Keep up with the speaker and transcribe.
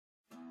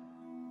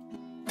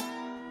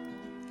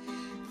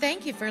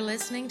Thank you for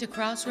listening to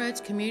Crossroads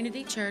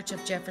Community Church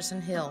of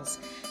Jefferson Hills.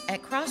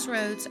 At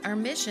Crossroads, our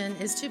mission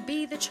is to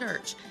be the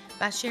church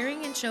by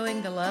sharing and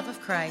showing the love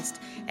of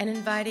Christ and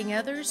inviting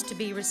others to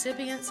be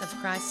recipients of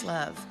Christ's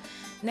love.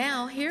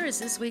 Now, here is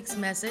this week's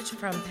message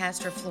from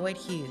Pastor Floyd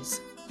Hughes.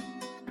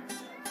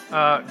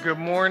 Good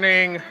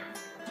morning,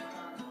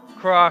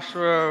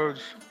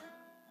 Crossroads.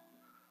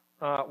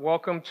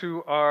 Welcome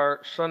to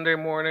our Sunday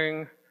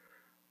morning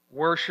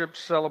worship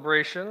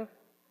celebration,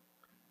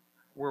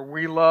 where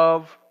we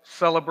love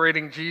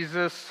celebrating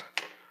Jesus,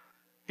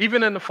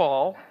 even in the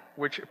fall,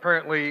 which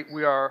apparently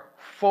we are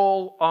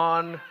full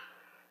on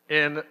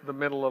in the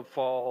middle of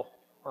fall.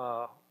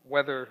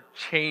 Weather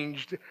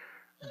changed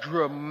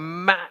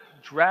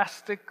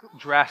drastic,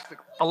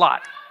 a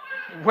lot.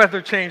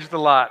 Weather changed a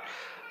lot.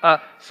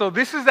 So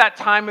this is that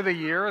time of the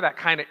year, that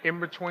kind of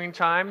in-between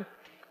time,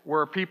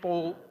 where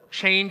people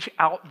change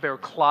out their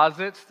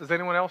closets. Does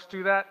anyone else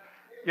do that?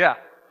 Yeah,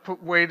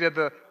 put away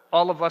to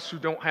all of us who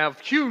don't have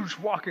huge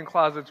walk-in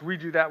closets, we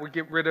do that. We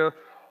get rid of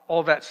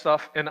all that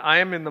stuff. And I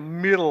am in the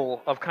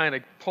middle of kind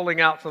of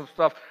pulling out some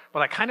stuff,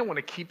 but I kind of want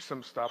to keep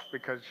some stuff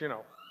because, you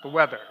know, the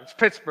weather. It's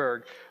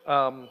Pittsburgh.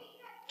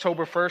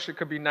 October 1st, it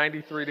could be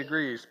 93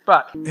 degrees.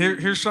 But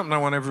here's something I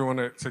want everyone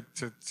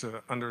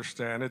to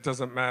understand. It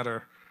doesn't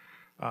matter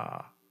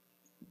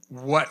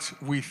what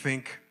we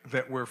think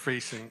that we're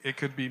facing. It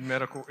could be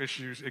medical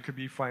issues. It could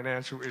be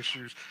financial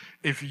issues.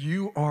 If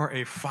you are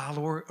a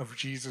follower of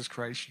Jesus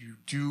Christ, you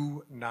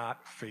do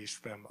not face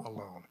them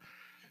alone.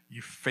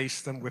 You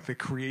face them with the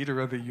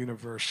creator of the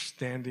universe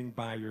standing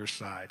by your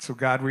side. So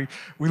God, we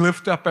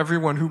lift up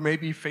everyone who may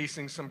be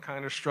facing some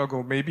kind of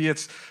struggle. Maybe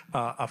it's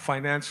a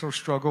financial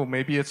struggle.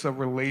 Maybe it's a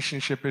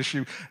relationship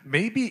issue.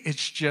 Maybe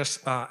it's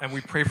just, and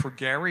we pray for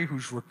Gary,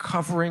 who's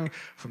recovering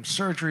from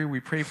surgery.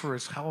 We pray for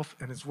his health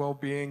and his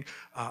well-being.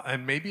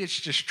 And maybe it's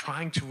just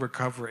trying to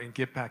recover and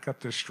get back up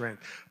to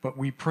strength. But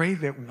we pray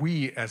that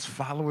we, as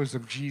followers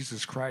of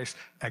Jesus Christ,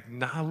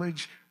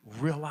 acknowledge,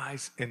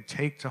 realize, and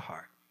take to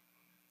heart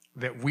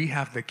that we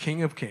have the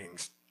King of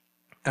Kings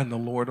and the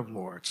Lord of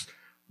Lords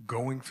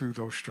going through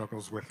those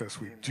struggles with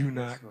us. We do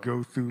not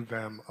go through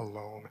them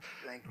alone.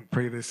 We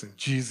pray this in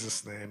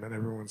Jesus' name, and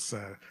everyone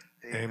said,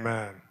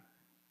 Amen.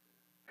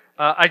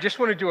 I just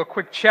want to do a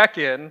quick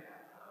check-in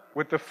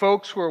with the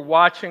folks who are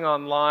watching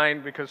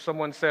online because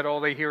someone said all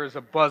they hear is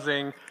a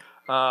buzzing.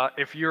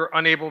 If you're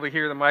unable to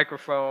hear the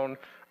microphone,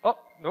 oh,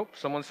 nope,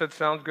 someone said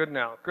sounds good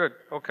now. Good,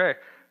 okay,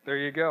 there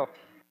you go.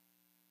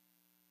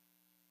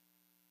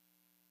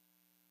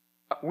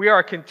 We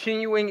are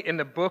continuing in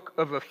the book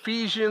of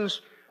Ephesians,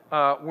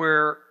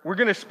 where we're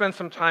going to spend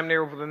some time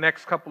there over the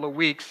next couple of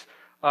weeks,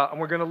 and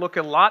we're going to look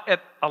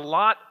at a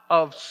lot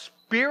of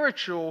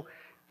spiritual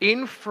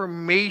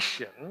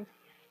information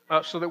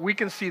so that we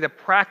can see the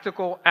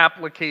practical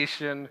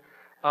application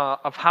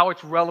of how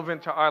it's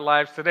relevant to our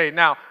lives today.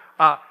 Now,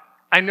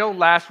 I know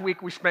last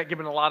week we spent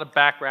giving a lot of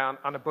background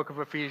on the book of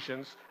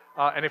Ephesians,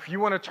 and if you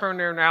want to turn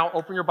there now,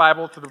 open your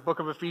Bible to the book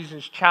of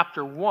Ephesians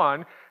chapter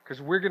 1, because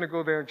we're going to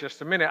go there in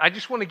just a minute. I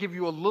just want to give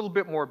you a little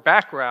bit more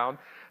background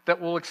that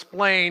will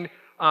explain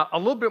a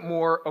little bit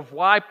more of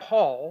why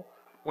Paul,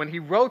 when he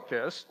wrote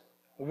this,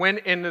 went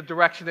in the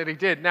direction that he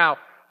did. Now,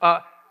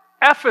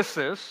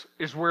 Ephesus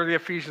is where the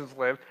Ephesians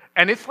lived,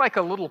 and it's like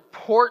a little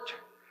port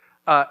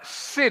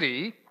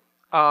city,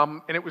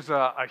 and it was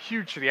a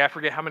huge city. I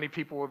forget how many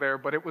people were there,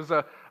 but it was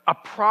a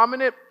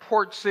prominent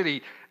port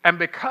city, and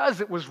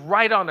because it was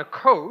right on the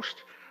coast,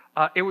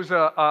 it was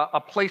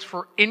a place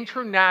for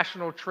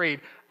international trade.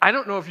 I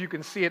don't know if you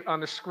can see it on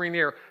the screen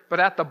here, but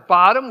at the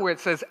bottom where it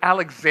says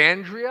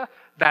Alexandria,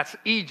 that's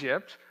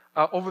Egypt.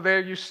 Over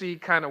there you see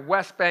kind of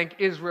West Bank,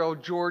 Israel,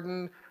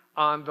 Jordan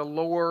on the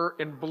lower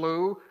in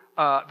blue.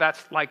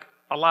 That's like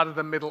a lot of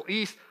the Middle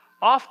East.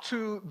 Off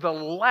to the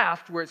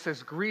left where it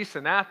says Greece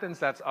and Athens,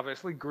 that's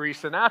obviously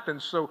Greece and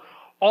Athens. So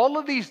all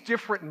of these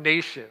different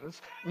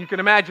nations, you can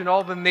imagine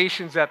all the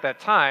nations at that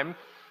time,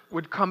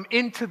 would come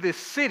into this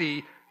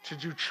city to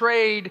do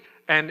trade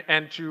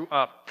and to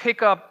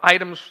pick up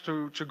items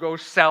to go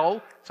sell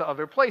to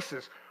other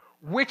places.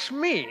 Which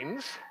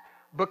means,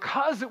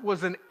 because it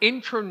was an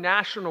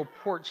international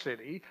port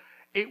city,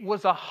 it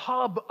was a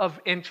hub of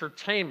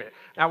entertainment.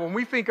 Now, when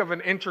we think of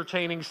an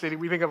entertaining city,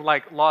 we think of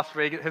like Las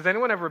Vegas. Has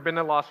anyone ever been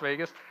to Las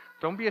Vegas?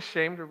 Don't be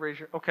ashamed to raise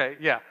your... Okay,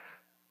 yeah.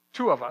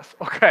 2 of us.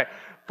 Okay.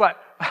 But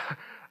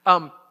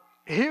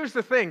here's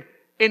the thing.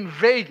 In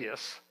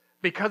Vegas,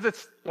 because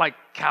it's like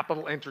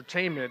capital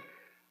entertainment,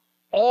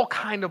 all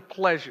kind of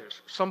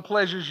pleasures. Some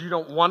pleasures you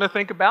don't want to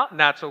think about, and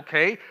that's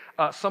okay.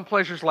 Some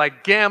pleasures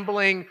like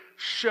gambling,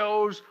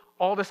 shows,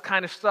 all this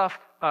kind of stuff.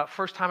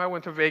 First time I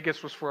went to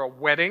Vegas was for a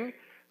wedding,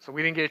 so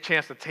we didn't get a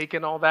chance to take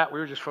in all that. We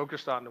were just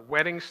focused on the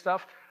wedding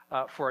stuff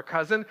for a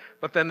cousin.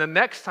 But then the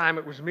next time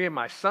it was me and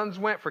my sons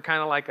went for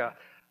kind of like a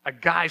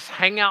guy's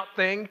hangout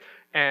thing.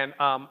 And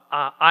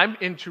I'm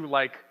into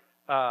like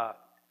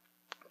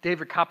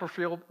David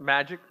Copperfield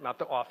magic, not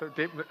the author,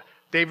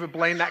 David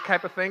Blaine, that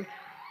type of thing.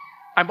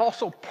 I'm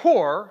also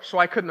poor, so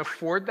I couldn't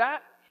afford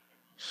that.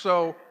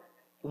 So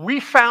we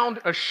found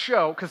a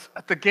show, because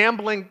the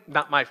gambling,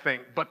 not my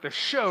thing, but the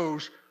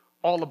shows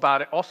all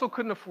about it. Also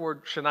couldn't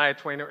afford Shania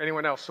Twain or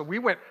anyone else. So we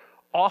went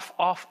off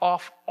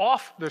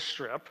the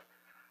strip.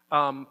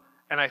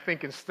 And I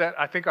think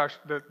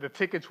the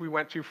tickets we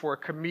went to for a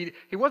comedian,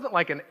 he wasn't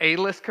like an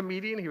A-list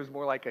comedian, he was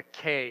more like a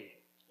K,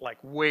 like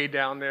way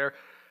down there.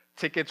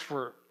 Tickets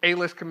for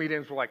A-list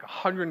comedians were like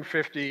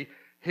 150,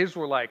 his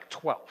were like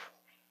 12.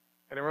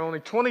 And there were only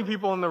 20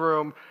 people in the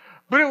room,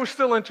 but it was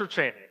still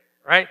entertaining,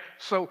 right?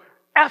 So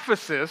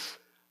Ephesus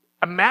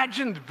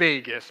imagined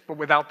Vegas, but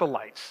without the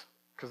lights,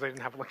 because they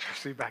didn't have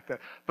electricity back then.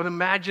 But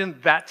imagine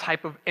that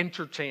type of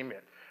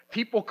entertainment.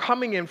 People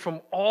coming in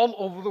from all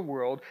over the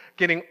world,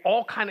 getting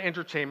all kind of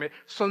entertainment.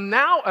 So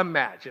now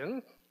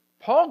imagine,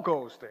 Paul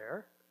goes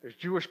there, there's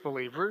Jewish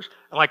believers,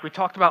 and like we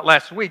talked about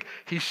last week,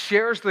 he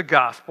shares the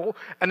gospel,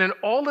 and then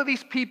all of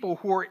these people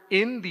who are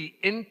in the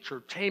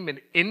entertainment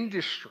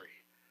industry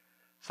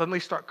suddenly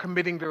start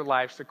committing their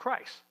lives to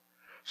Christ.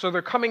 So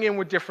they're coming in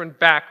with different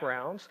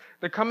backgrounds,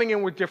 they're coming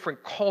in with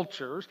different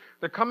cultures,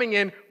 they're coming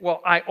in,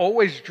 well, I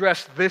always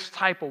dress this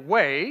type of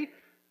way,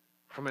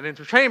 from an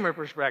entertainment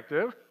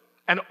perspective,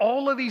 and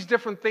all of these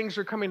different things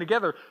are coming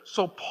together.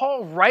 So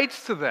Paul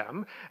writes to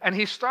them, and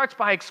he starts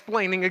by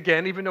explaining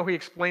again, even though he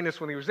explained this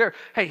when he was there,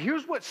 hey,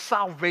 here's what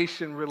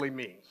salvation really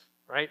means,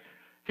 right?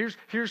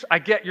 I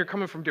get you're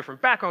coming from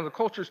different backgrounds and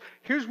cultures.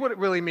 Here's what it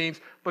really means,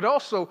 but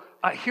also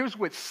here's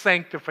what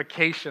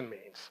sanctification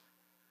means.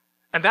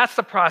 And that's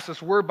the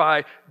process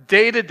whereby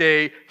day to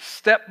day,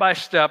 step by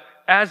step,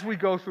 as we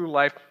go through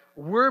life,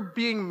 we're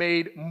being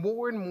made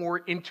more and more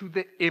into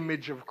the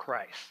image of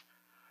Christ.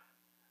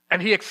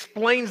 And he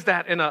explains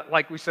that in a,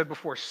 like we said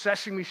before,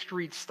 Sesame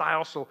Street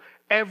style so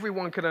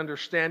everyone could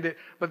understand it.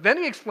 But then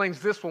he explains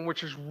this one,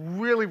 which is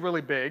really, really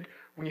big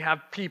when you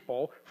have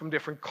people from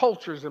different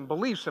cultures and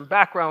beliefs and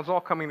backgrounds all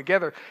coming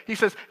together. He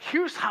says,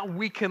 here's how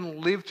we can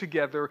live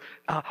together,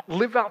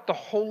 live out the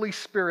Holy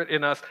Spirit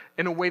in us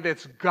in a way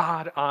that's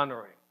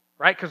God-honoring.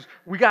 Right? Because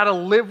we got to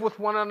live with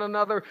one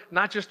another,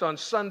 not just on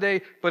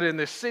Sunday, but in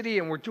the city,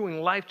 and we're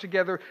doing life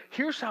together.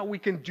 Here's how we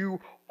can do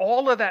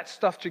all of that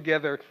stuff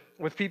together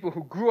with people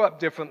who grew up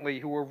differently,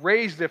 who were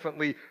raised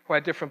differently, who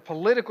had different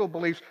political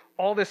beliefs,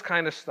 all this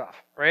kind of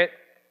stuff, right?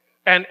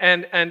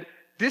 And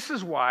this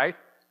is why,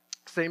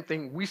 same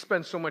thing, we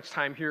spend so much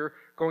time here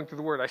going through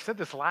the Word. I said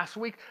this last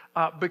week,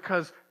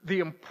 because the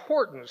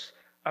importance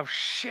of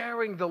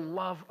sharing the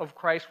love of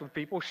Christ with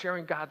people,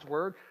 sharing God's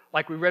Word,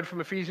 like we read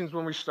from Ephesians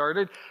when we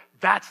started,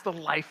 that's the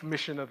life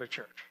mission of the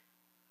church.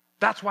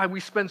 That's why we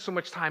spend so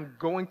much time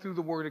going through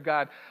the Word of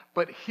God.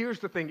 But here's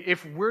the thing,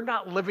 if we're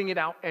not living it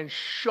out and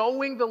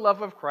showing the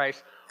love of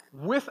Christ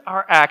with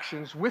our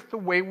actions, with the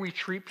way we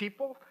treat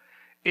people,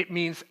 it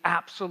means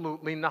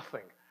absolutely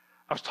nothing.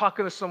 I was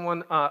talking to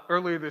someone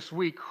earlier this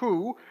week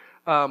who,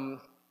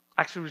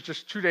 actually it was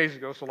just 2 days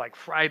ago, so like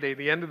Friday,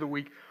 the end of the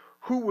week,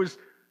 who was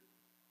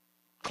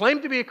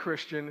claimed to be a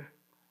Christian,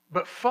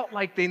 but felt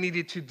like they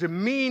needed to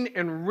demean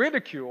and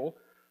ridicule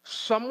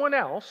someone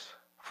else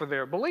for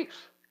their beliefs.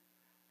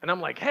 And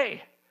I'm like,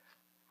 hey,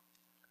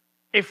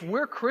 if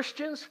we're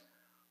Christians,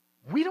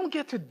 we don't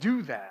get to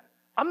do that.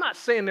 I'm not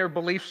saying their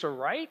beliefs are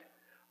right,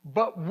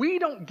 but we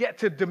don't get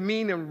to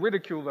demean and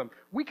ridicule them.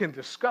 We can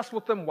discuss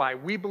with them why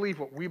we believe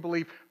what we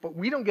believe, but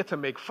we don't get to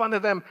make fun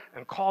of them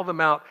and call them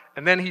out.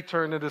 And then he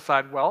turned and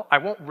decided, well, I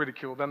won't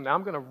ridicule them. Now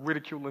I'm going to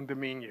ridicule and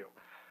demean you.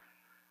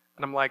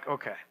 And I'm like,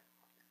 okay,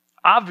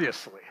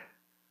 obviously,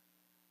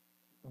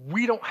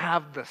 we don't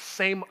have the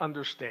same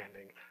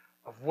understanding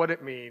of what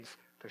it means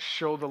to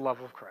show the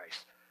love of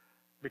Christ.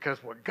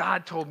 Because what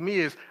God told me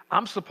is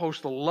I'm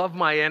supposed to love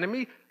my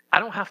enemy. I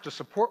don't have to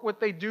support what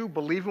they do,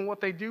 believe in what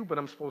they do, but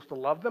I'm supposed to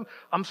love them.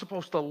 I'm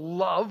supposed to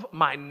love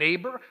my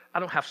neighbor. I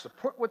don't have to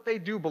support what they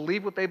do,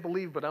 believe what they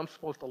believe, but I'm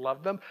supposed to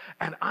love them.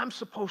 And I'm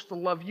supposed to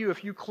love you.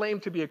 If you claim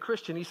to be a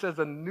Christian, he says,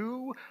 a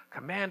new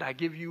command I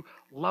give you,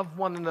 love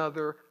one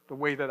another the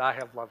way that I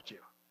have loved you.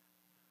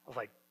 I was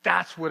like,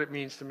 that's what it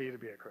means to me to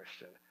be a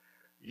Christian.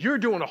 You're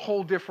doing a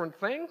whole different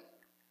thing,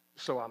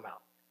 so I'm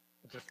out.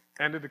 Just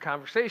ended the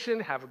conversation.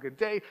 Have a good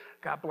day.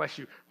 God bless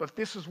you. But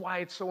this is why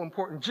it's so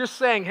important. Just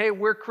saying, hey,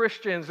 we're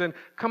Christians and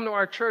come to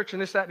our church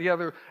and this, that, and the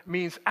other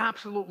means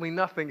absolutely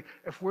nothing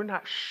if we're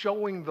not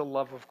showing the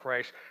love of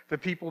Christ to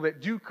people that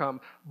do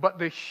come. But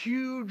the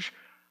huge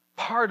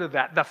part of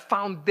that, the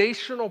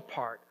foundational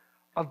part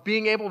of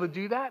being able to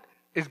do that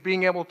is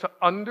being able to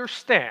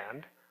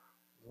understand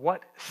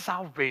what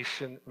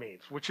salvation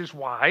means, which is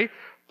why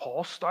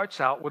Paul starts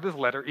out with his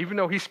letter, even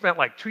though he spent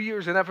like 2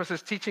 years in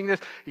Ephesus teaching this,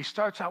 he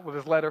starts out with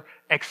his letter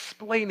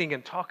explaining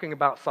and talking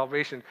about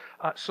salvation.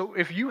 So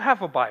if you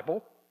have a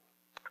Bible,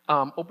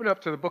 open up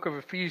to the book of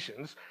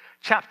Ephesians,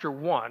 chapter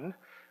 1, and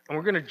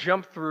we're going to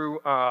jump through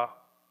a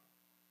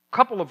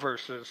couple of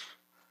verses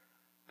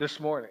this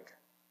morning.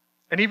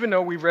 And even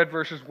though we read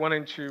verses 1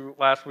 and 2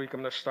 last week, I'm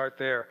going to start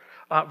there.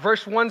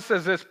 Verse 1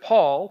 says this,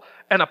 Paul,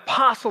 an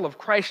apostle of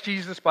Christ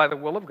Jesus by the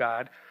will of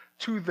God,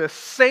 to the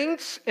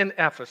saints in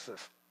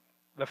Ephesus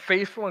The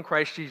faithful in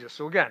Christ Jesus.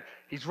 So again,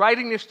 he's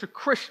writing this to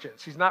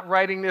Christians. He's not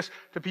writing this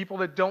to people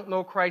that don't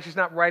know Christ. He's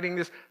not writing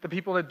this to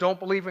people that don't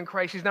believe in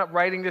Christ. He's not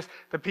writing this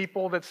to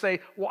people that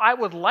say, well, I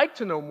would like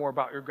to know more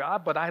about your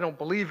God, but I don't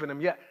believe in him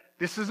yet.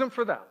 This isn't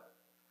for them.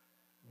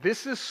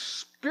 This is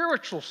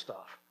spiritual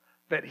stuff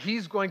that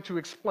he's going to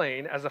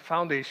explain as a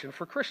foundation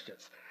for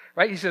Christians.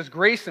 Right? He says,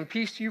 grace and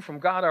peace to you from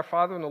God our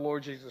Father and the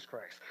Lord Jesus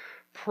Christ.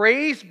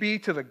 Praise be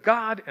to the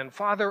God and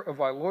Father of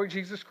our Lord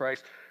Jesus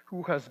Christ,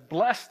 who has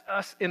blessed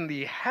us in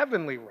the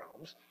heavenly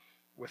realms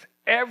with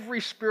every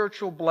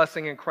spiritual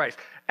blessing in Christ.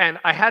 And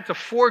I had to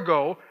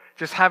forego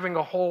just having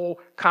a whole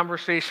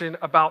conversation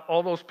about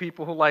all those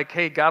people who like,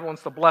 hey, God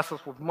wants to bless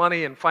us with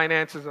money and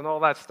finances and all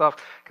that stuff,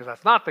 because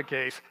that's not the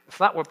case. It's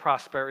not what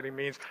prosperity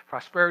means.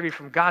 Prosperity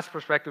from God's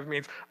perspective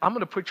means I'm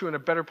going to put you in a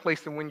better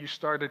place than when you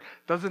started.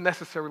 Doesn't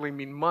necessarily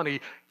mean money.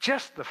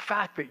 Just the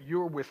fact that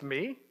you're with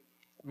me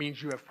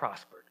means you have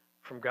prospered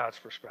from God's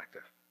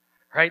perspective.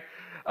 Right?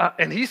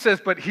 And he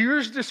says, but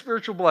here's the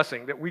spiritual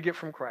blessing that we get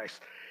from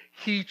Christ.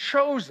 He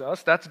chose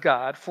us, that's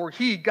God, for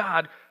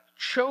God,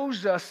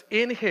 chose us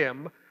in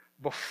him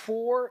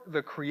before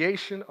the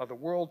creation of the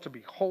world to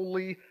be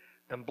holy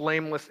and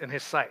blameless in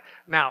his sight.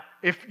 Now,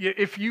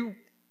 if you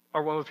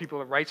are one of those people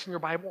that writes in your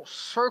Bible,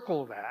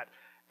 circle that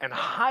and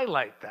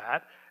highlight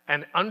that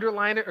and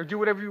underline it or do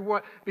whatever you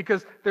want,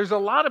 because there's a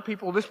lot of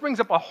people, this brings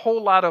up a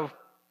whole lot of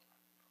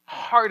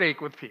heartache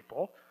with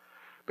people,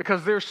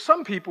 because there's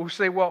some people who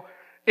say, well,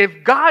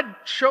 if God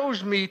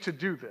chose me to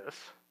do this,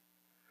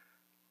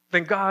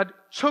 then God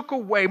took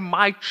away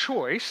my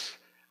choice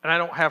and I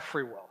don't have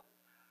free will.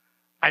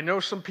 I know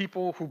some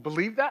people who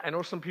believe that. I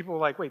know some people are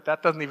like, wait,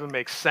 that doesn't even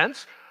make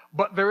sense.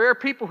 But there are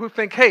people who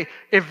think, hey,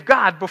 if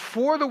God,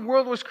 before the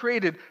world was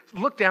created,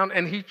 looked down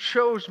and he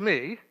chose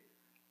me,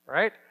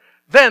 right?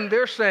 Then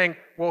they're saying,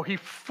 well, he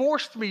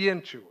forced me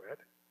into it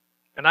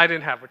and I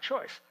didn't have a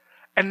choice.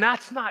 And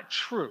that's not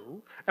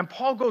true. And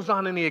Paul goes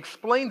on and he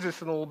explains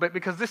this in a little bit,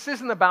 because this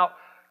isn't about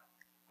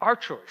our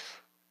choice.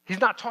 He's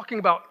not talking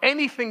about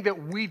anything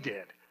that we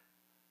did.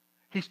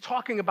 He's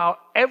talking about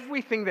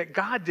everything that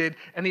God did,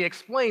 and he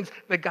explains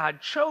that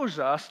God chose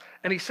us,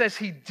 and he says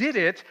he did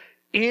it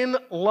in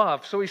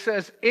love. So he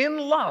says, in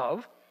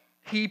love,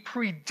 he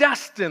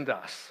predestined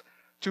us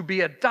to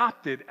be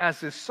adopted as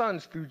his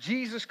sons through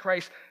Jesus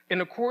Christ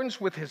in accordance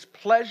with his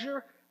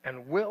pleasure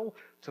and will,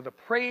 to the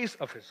praise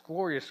of his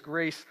glorious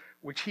grace,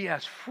 which he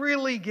has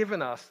freely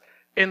given us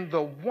in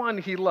the one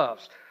he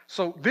loves.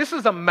 So this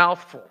is a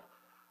mouthful.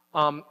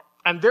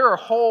 And there are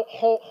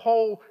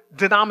whole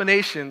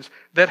denominations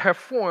that have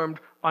formed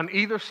on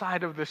either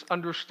side of this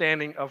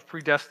understanding of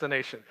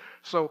predestination.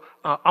 So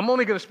I'm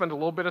only going to spend a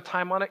little bit of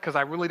time on it because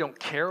I really don't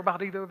care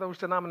about either of those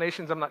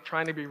denominations. I'm not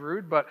trying to be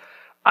rude, but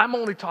I'm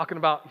only talking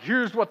about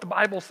here's what the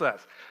Bible says.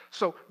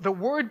 So the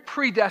word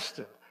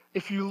predestined,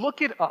 if you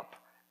look it up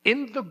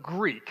in the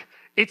Greek,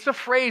 it's a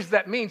phrase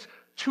that means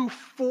to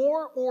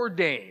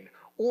foreordain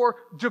or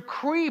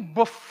decree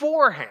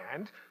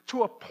beforehand,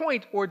 to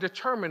appoint or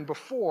determine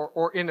before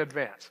or in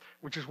advance,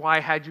 which is why I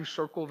had you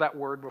circle that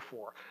word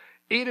before.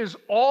 It is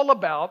all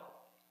about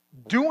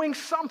doing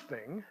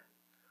something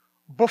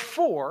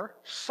before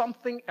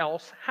something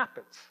else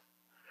happens.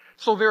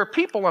 So there are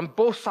people on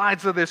both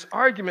sides of this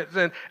argument,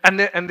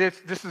 and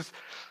this is,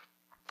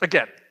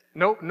 again,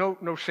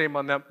 no shame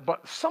on them,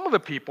 but some of the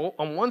people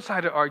on one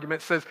side of the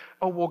argument says,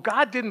 oh, well,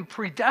 God didn't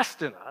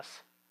predestine us.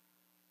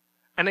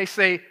 And they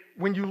say,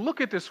 when you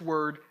look at this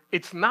word,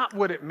 it's not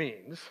what it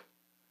means.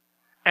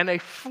 And they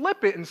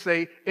flip it and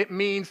say, it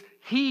means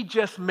he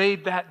just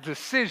made that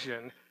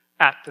decision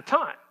at the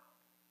time,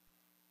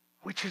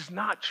 which is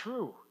not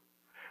true.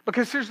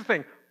 Because here's the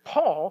thing,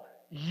 Paul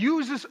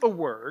uses a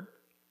word,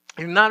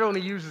 and not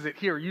only uses it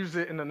here, he uses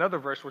it in another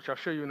verse, which I'll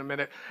show you in a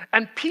minute,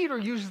 and Peter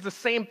uses the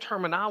same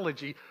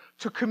terminology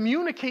to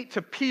communicate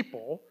to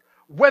people,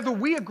 whether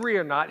we agree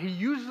or not. He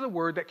uses a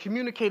word that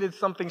communicated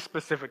something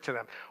specific to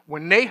them.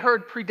 When they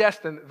heard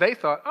predestined, they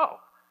thought, oh,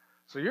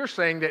 so you're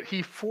saying that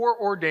he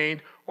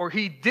foreordained or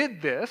he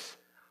did this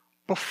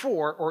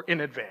before or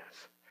in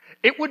advance.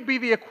 It would be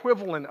the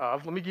equivalent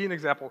of, let me give you an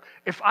example.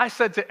 If I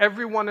said to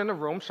everyone in the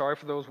room, sorry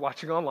for those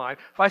watching online,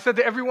 if I said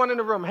to everyone in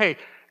the room, hey,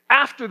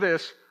 after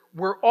this,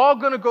 we're all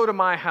going to go to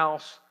my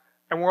house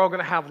and we're all going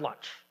to have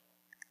lunch.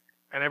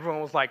 And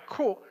everyone was like,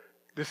 cool.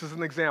 This is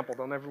an example.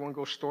 Don't everyone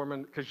go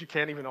storming, because you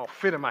can't even all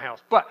fit in my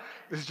house. But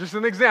this is just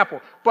an example.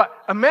 But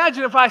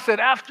imagine if I said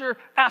after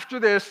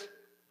this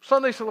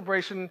Sunday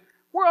celebration,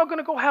 we're all going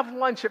to go have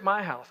lunch at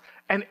my house.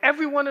 And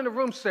everyone in the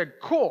room said,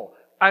 cool,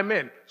 I'm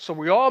in. So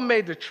we all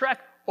made the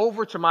trek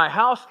over to my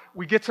house.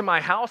 We get to my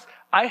house.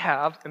 I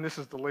have, and this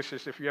is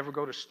delicious, if you ever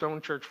go to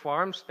Stone Church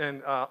Farms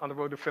and on the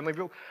road to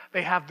Finleyville,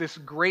 they have this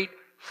great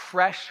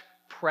fresh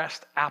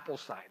pressed apple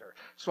cider.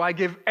 So I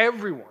give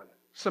everyone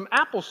some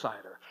apple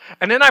cider.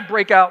 And then I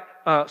break out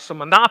some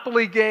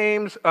Monopoly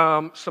games,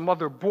 some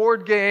other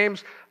board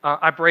games.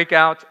 I break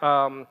out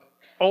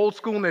old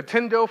school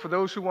Nintendo for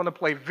those who want to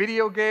play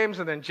video games.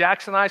 And then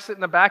Jackson and I sit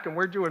in the back and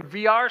we're doing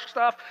VR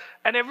stuff.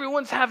 And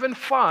everyone's having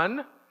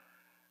fun.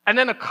 And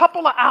then a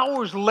couple of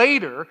hours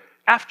later,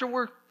 after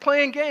we're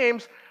playing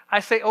games, I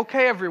say,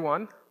 okay,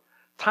 everyone,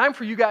 time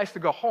for you guys to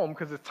go home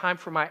because it's time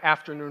for my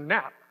afternoon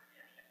nap.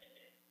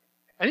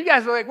 And you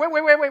guys are like,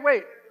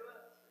 wait.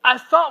 I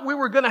thought we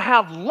were going to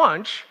have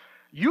lunch.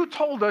 You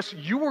told us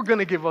you were going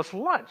to give us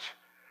lunch.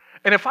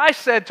 And if I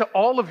said to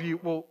all of you,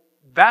 well,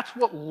 that's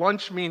what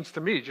lunch means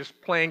to me,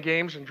 just playing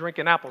games and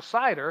drinking apple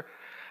cider,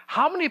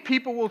 how many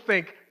people will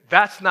think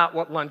that's not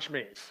what lunch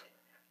means?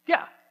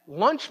 Yeah,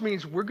 lunch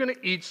means we're going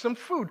to eat some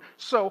food.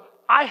 So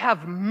I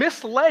have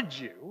misled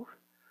you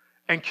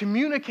and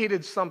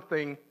communicated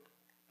something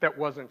that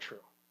wasn't true.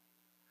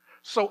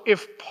 So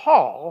if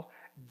Paul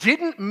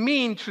didn't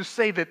mean to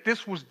say that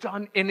this was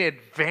done in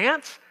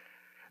advance,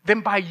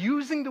 then by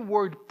using the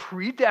word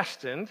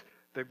predestined,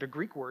 the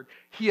Greek word,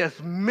 he has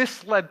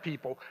misled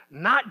people,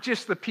 not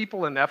just the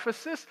people in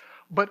Ephesus,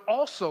 but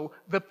also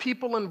the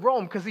people in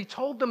Rome, because he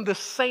told them the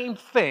same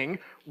thing,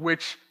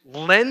 which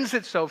lends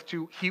itself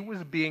to he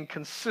was being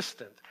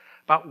consistent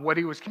about what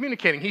he was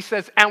communicating. He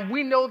says, and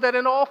we know that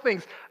in all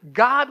things,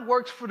 God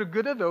works for the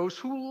good of those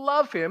who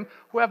love him,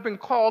 who have been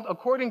called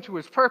according to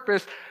his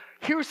purpose.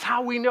 Here's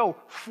how we know.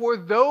 For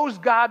those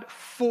God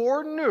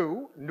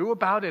foreknew, knew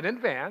about in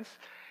advance,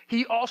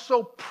 he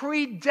also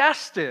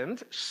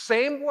predestined,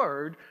 same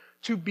word,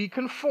 to be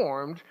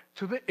conformed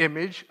to the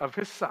image of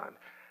his Son,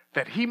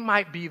 that he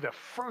might be the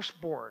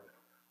firstborn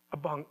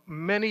among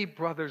many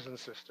brothers and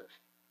sisters.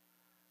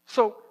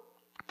 So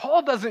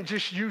Paul doesn't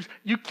just use,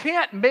 you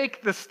can't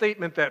make the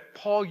statement that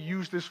Paul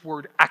used this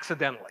word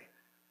accidentally,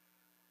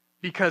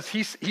 because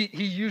he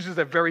uses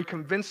a very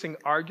convincing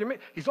argument.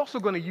 He's also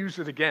going to use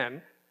it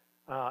again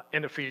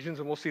in Ephesians,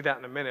 and we'll see that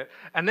in a minute.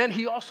 And then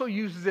he also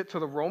uses it to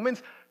the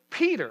Romans.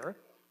 Peter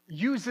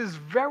uses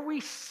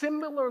very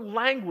similar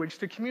language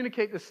to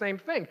communicate the same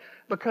thing,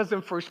 because in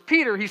 1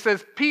 Peter, he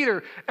says,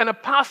 Peter, an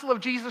apostle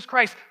of Jesus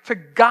Christ, to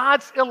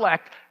God's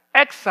elect,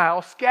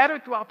 exiles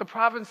scattered throughout the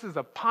provinces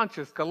of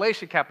Pontus,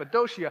 Galatia,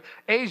 Cappadocia,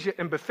 Asia,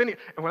 and Bithynia.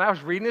 And when I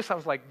was reading this, I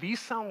was like, these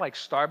sound like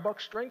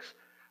Starbucks drinks,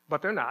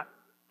 but they're not,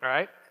 all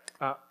right?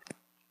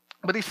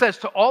 But he says,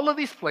 to all of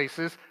these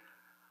places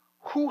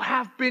who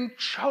have been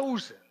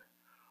chosen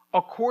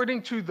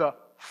according to the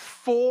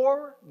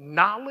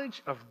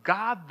foreknowledge of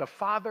God the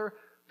Father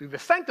through the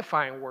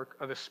sanctifying work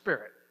of the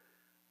Spirit,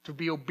 to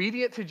be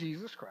obedient to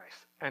Jesus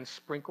Christ and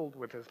sprinkled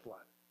with his blood.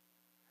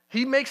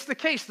 He makes the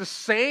case, the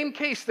same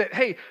case that,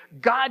 hey,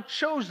 God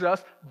chose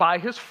us by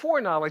his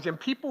foreknowledge, and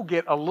people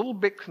get a little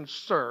bit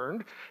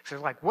concerned. So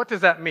like, what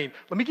does that mean?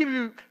 Let me give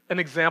you an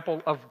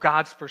example of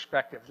God's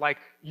perspective. Like,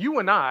 you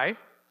and I,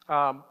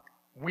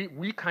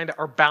 we kind of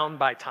are bound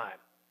by time.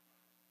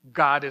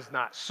 God is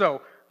not.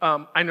 So,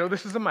 I know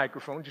this is a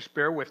microphone, just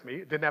bear with me.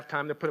 Didn't have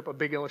time to put up a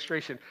big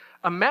illustration.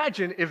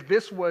 Imagine if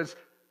this was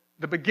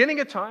the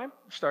beginning of time,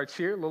 starts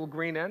here, little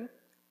green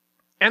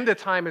end of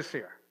time is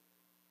here.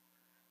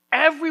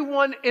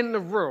 Everyone in the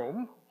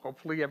room,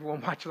 hopefully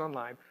everyone watching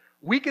online,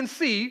 we can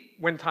see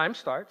when time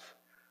starts.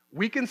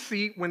 We can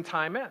see when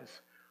time ends.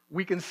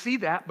 We can see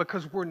that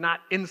because we're not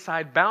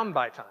inside bound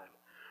by time.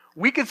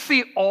 We can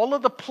see all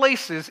of the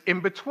places in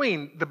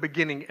between the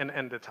beginning and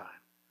end of time.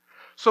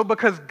 So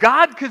because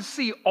God could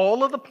see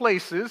all of the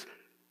places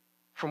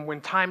from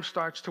when time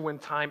starts to when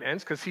time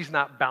ends, because he's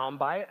not bound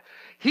by it,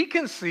 he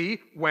can see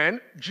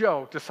when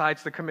Joe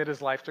decides to commit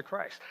his life to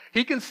Christ.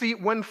 He can see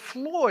when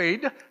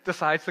Floyd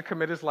decides to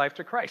commit his life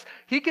to Christ.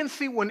 He can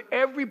see when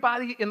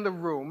everybody in the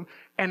room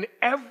and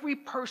every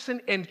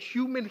person in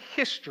human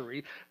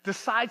history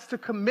decides to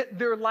commit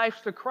their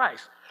lives to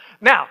Christ.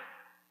 Now,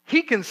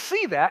 he can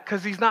see that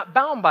because he's not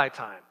bound by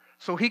time.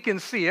 So he can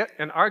see it.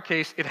 In our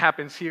case, it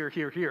happens here,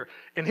 here, here.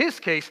 In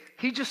his case,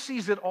 he just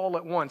sees it all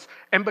at once.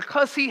 And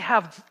because he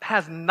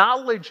has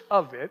knowledge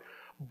of it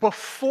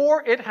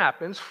before it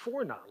happens,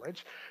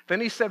 foreknowledge,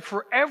 then he said,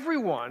 for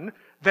everyone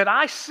that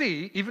I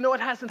see, even though it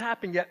hasn't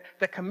happened yet,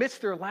 that commits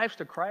their lives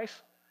to Christ,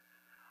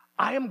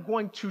 I am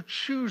going to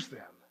choose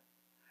them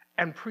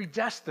and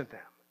predestine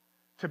them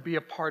to be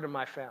a part of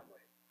my family.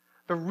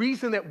 The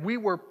reason that we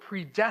were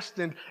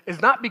predestined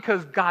is not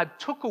because God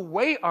took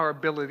away our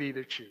ability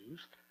to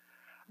choose.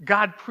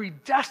 God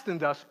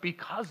predestined us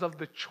because of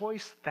the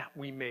choice that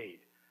we made.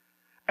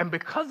 And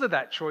because of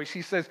that choice,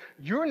 he says,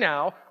 you're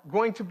now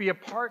going to be a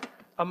part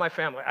of my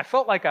family. I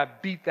felt like I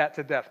beat that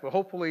to death, but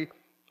hopefully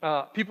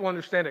people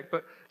understand it.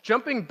 But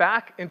jumping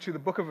back into the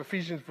book of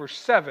Ephesians, verse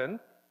 7,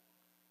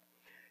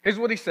 here's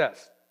what he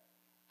says.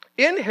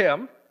 In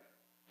him,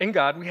 in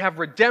God, we have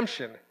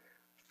redemption,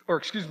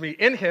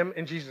 in him,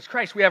 in Jesus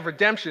Christ, we have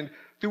redemption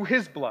through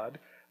his blood,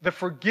 the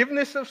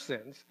forgiveness of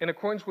sins in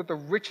accordance with the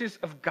riches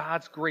of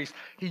God's grace.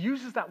 He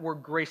uses that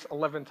word grace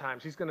 11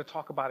 times. He's going to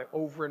talk about it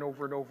over and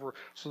over and over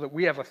so that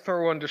we have a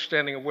thorough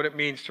understanding of what it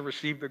means to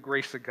receive the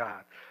grace of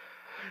God.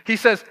 He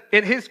says,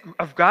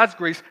 of God's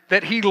grace,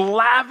 that he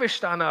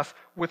lavished on us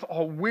with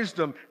all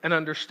wisdom and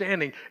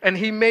understanding, and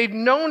he made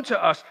known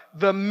to us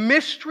the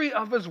mystery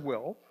of his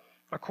will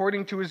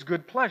according to his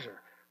good pleasure,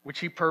 which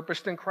he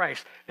purposed in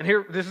Christ. And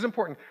here, this is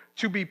important,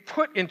 to be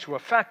put into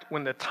effect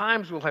when the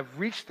times will have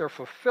reached their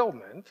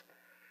fulfillment,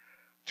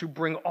 to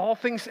bring all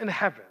things in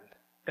heaven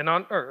and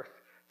on earth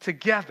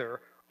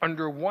together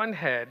under one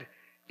head,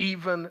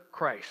 even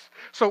Christ.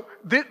 So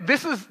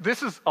this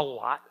is a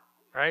lot,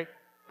 right?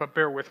 But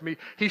bear with me.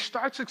 He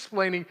starts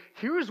explaining,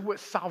 here's what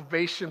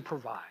salvation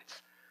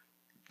provides.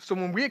 So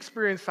when we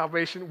experience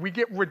salvation, we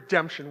get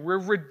redemption. We're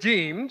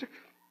redeemed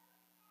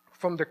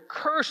from the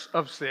curse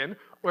of sin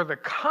or the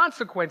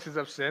consequences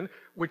of sin,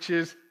 which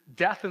is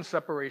death and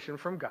separation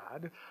from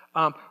God.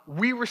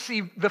 We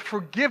receive the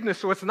forgiveness.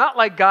 So it's not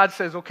like God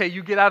says, okay,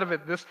 you get out of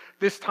it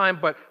this time,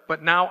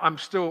 but now I'm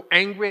still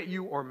angry at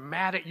you or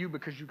mad at you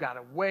because you got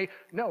away.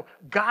 No,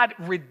 God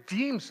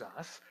redeems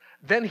us,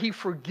 then he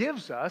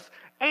forgives us,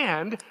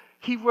 and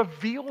he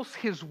reveals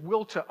his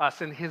will to us.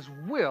 And his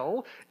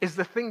will is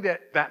the thing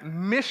that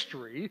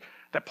mystery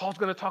that Paul's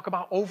going to talk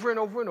about over and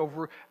over and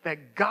over,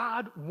 that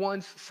God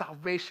wants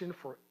salvation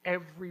for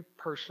every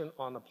person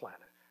on the planet.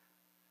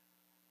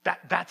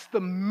 That's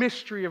the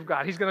mystery of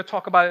God. He's going to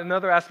talk about it in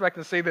another aspect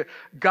and say that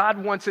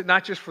God wants it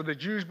not just for the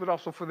Jews, but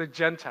also for the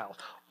Gentiles.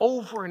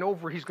 Over and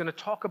over, he's going to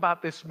talk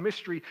about this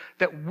mystery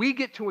that we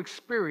get to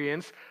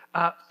experience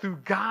through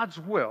God's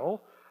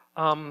will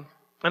and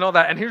all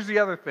that. And here's the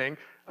other thing.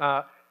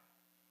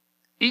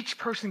 Each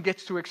person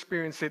gets to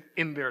experience it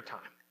in their time.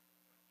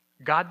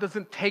 God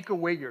doesn't take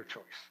away your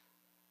choice.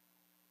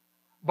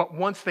 But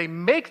once they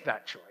make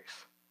that choice,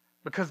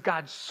 because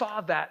God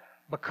saw that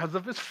because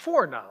of his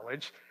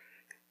foreknowledge,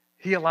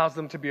 he allows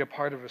them to be a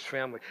part of his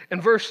family.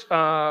 In verse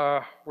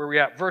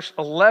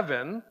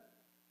 11,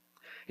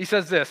 he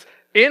says this,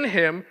 in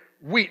him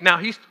we,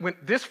 now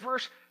this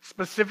verse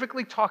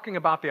specifically talking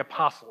about the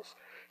apostles.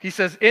 He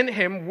says, in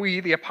him we,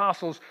 the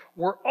apostles,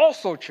 were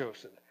also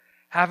chosen,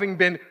 having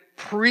been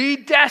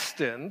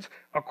predestined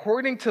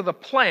according to the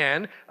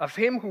plan of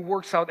him who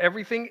works out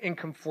everything in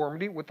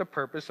conformity with the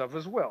purpose of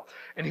his will.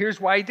 And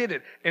here's why he did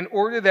it. In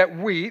order that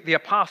we, the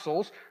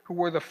apostles, who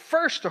were the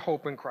first to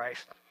hope in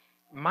Christ,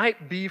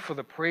 might be for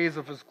the praise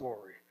of his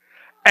glory.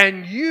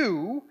 And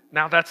you,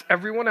 now that's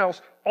everyone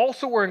else,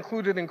 also were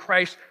included in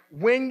Christ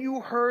when you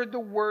heard the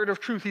word of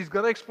truth. He's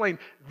going to explain,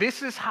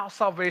 this is how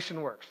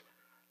salvation works.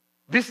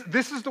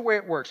 This is the way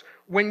it works.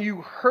 When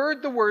you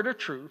heard the word of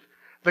truth,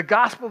 the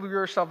gospel of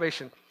your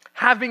salvation,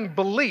 having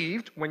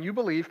believed, when you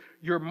believe,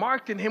 you're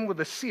marked in him with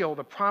a seal,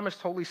 the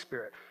promised Holy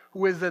Spirit,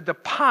 who is a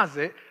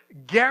deposit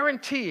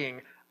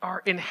guaranteeing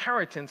our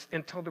inheritance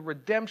until the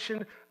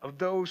redemption of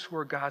those who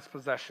are God's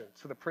possession,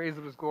 to the praise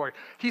of his glory.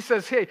 He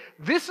says, hey,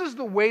 this is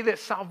the way that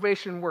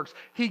salvation works.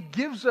 He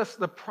gives us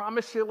the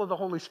promised seal of the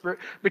Holy Spirit.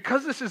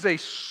 Because this is a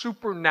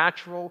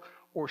supernatural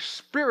or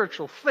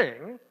spiritual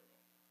thing,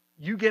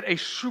 you get a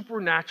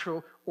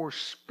supernatural or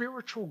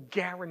spiritual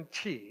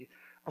guarantee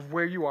of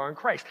where you are in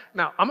Christ.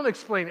 Now, I'm going to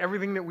explain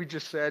everything that we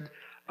just said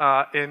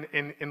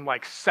in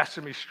like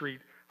Sesame Street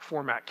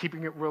format,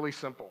 keeping it really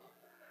simple.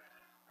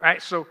 All right,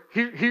 so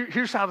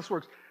here's how this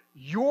works.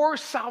 Your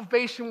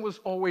salvation was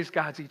always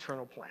God's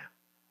eternal plan.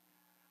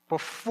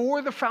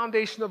 Before the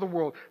foundation of the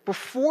world,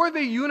 before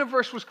the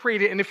universe was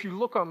created, and if you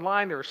look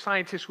online, there are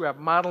scientists who have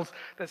models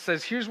that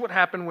says, here's what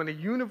happened when the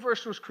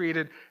universe was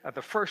created at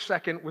the first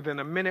second, within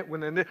a minute,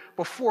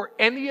 before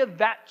any of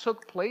that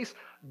took place,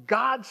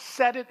 God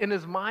set it in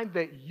his mind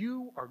that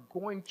you are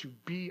going to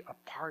be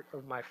a part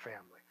of my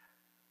family.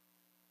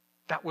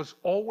 That was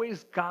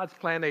always God's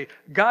plan A.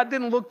 God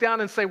didn't look down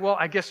and say, well,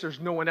 I guess there's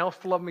no one else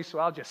to love me, so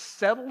I'll just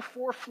settle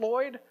for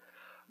Floyd.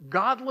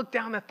 God looked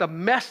down at the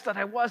mess that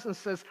I was and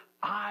says,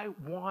 I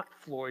want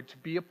Floyd to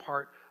be a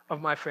part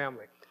of my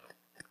family.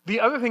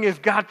 The other thing is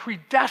God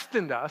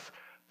predestined us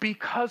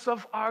because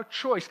of our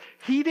choice.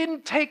 He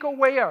didn't take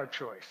away our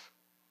choice.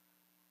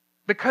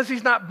 Because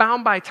he's not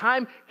bound by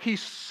time, he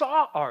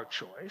saw our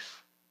choice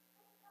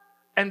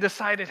and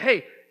decided,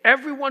 hey,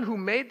 everyone who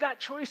made that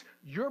choice,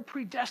 you're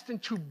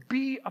predestined to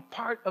be a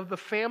part of the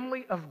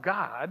family of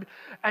God,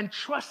 and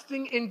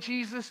trusting in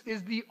Jesus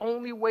is the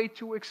only way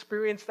to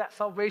experience that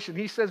salvation.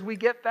 He says we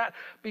get that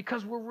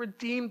because we're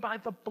redeemed by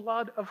the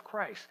blood of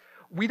Christ.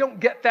 We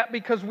don't get that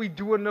because we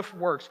do enough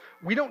works.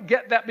 We don't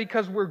get that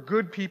because we're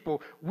good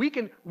people. We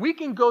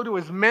can go to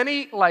as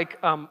many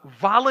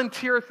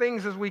volunteer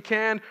things as we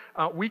can.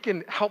 We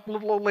can help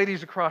little old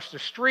ladies across the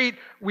street.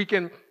 We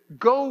can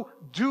go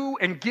do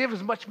and give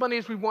as much money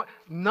as we want.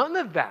 None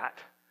of that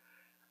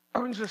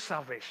earns us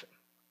salvation.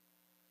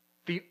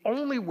 The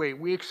only way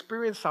we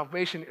experience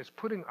salvation is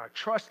putting our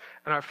trust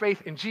and our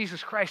faith in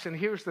Jesus Christ. And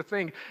here's the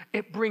thing,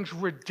 it brings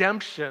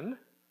redemption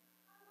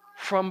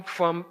from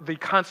the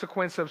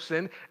consequence of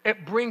sin.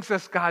 It brings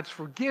us God's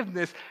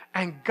forgiveness,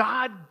 and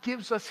God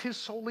gives us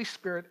his Holy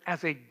Spirit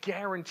as a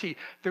guarantee.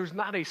 There's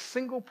not a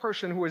single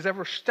person who has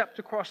ever stepped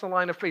across the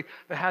line of faith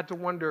that had to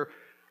wonder,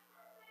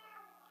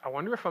 I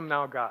wonder if I'm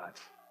now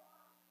God's.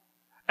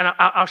 And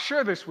I'll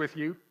share this with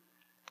you.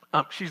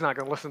 She's not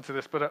going to listen to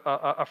this, but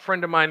a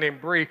friend of mine named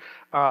Bree,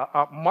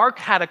 Mark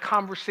had a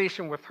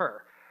conversation with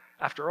her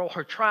after all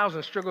her trials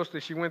and struggles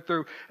that she went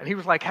through, and he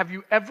was like, have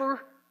you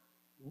ever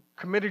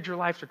committed your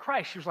life to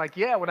Christ? She was like,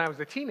 yeah, when I was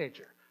a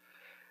teenager.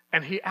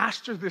 And he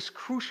asked her this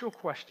crucial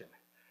question,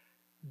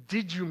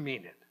 did you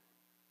mean it?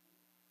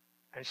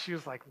 And she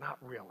was like, not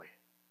really.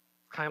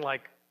 Kind of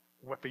like,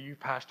 what the youth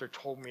pastor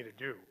told me to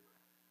do.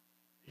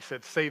 He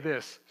said, say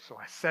this, so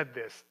I said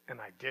this, and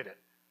I did it.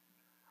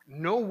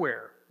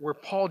 Nowhere where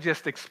Paul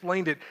just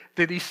explained it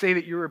did he say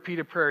that you repeat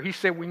a prayer. He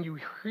said when you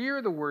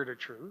hear the word of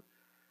truth,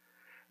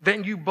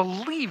 then you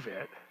believe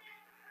it,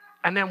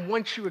 and then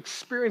once you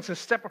experience and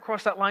step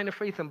across that line of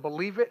faith and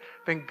believe it,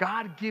 then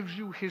God gives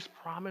you his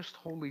promised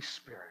Holy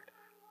Spirit.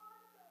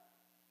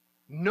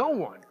 No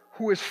one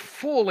who has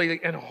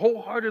fully and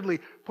wholeheartedly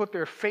put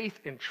their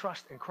faith and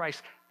trust in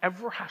Christ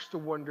ever has to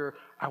wonder,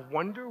 I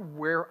wonder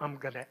where I'm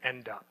going to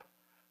end up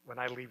when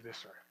I leave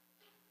this earth.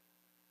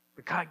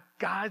 Because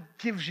God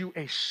gives you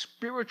a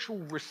spiritual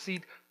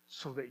receipt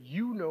so that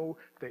you know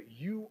that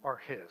you are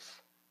his.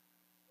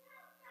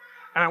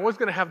 And I was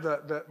going to have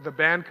the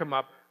band come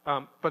up,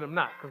 but I'm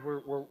not because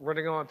we're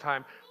running on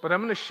time. But I'm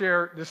going to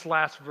share this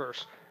last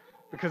verse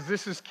because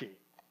this is key.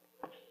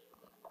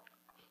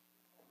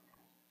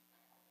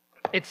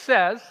 It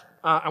says,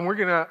 and we're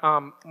going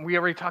to, we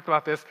already talked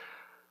about this,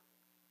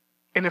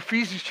 in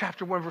Ephesians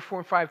chapter 1, verse 4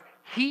 and 5,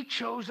 he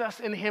chose us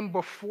in him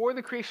before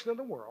the creation of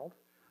the world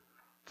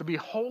to be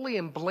holy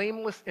and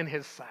blameless in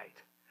his sight.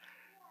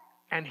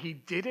 And he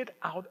did it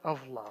out of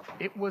love.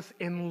 It was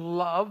in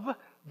love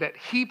that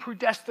he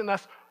predestined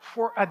us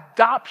for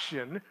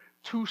adoption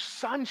to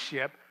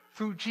sonship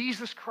through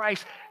Jesus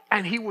Christ.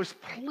 And he was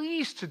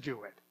pleased to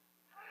do it.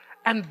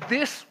 And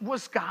this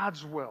was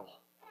God's will.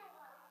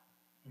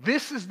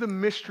 This is the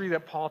mystery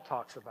that Paul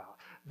talks about.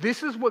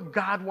 This is what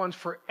God wants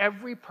for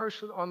every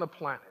person on the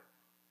planet.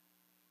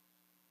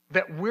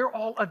 That we're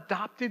all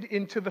adopted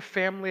into the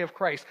family of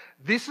Christ.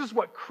 This is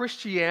what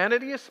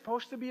Christianity is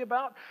supposed to be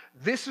about.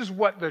 This is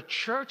what the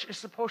church is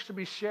supposed to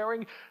be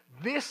sharing.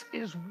 This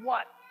is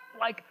what,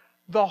 like,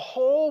 the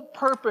whole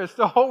purpose,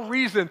 the whole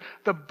reason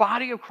the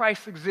body of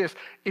Christ exists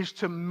is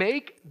to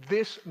make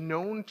this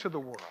known to the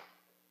world.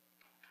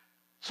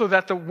 So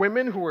that the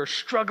women who are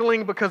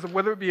struggling because of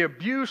whether it be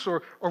abuse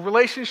or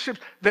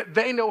relationships, that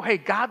they know, hey,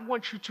 God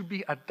wants you to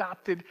be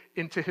adopted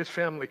into his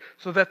family.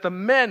 So that the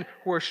men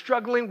who are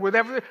struggling with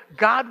everything,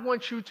 God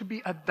wants you to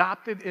be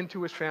adopted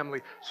into his family.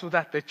 So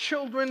that the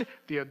children,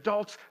 the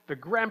adults, the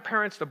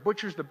grandparents, the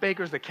butchers, the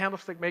bakers, the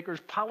candlestick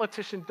makers,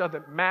 politicians,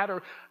 doesn't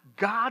matter.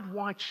 God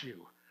wants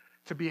you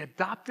to be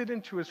adopted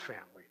into his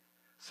family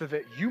so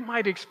that you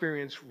might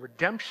experience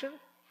redemption,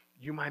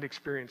 you might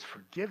experience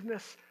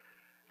forgiveness,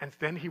 and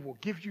then he will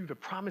give you the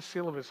promised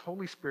seal of his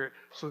Holy Spirit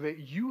so that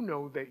you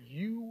know that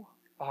you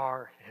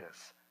are his.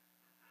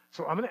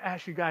 So I'm going to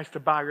ask you guys to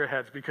bow your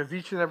heads because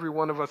each and every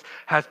one of us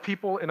has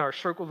people in our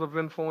circles of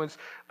influence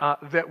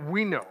that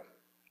we know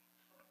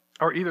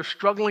are either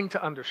struggling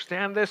to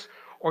understand this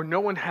or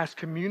no one has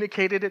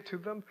communicated it to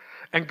them.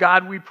 And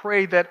God, we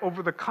pray that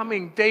over the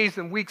coming days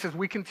and weeks as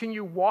we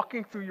continue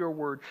walking through your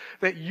word,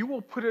 that you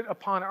will put it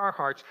upon our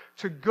hearts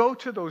to go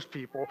to those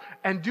people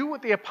and do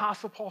what the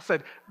Apostle Paul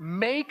said,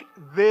 make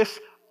this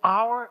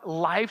our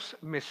life's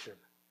mission,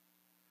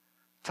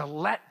 to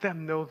let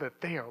them know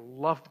that they are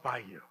loved by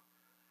you.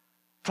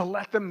 To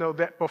let them know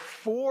that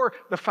before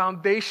the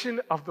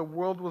foundation of the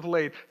world was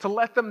laid, to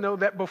let them know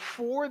that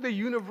before the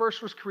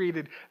universe was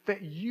created,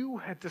 that you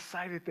had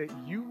decided that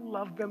you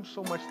love them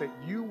so much that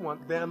you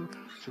want them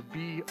to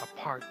be a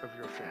part of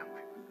your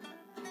family.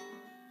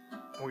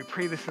 And we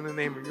pray this in the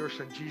name of your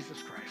Son,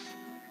 Jesus Christ.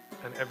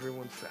 And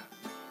everyone said,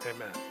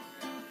 amen.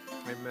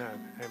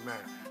 Amen.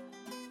 Amen.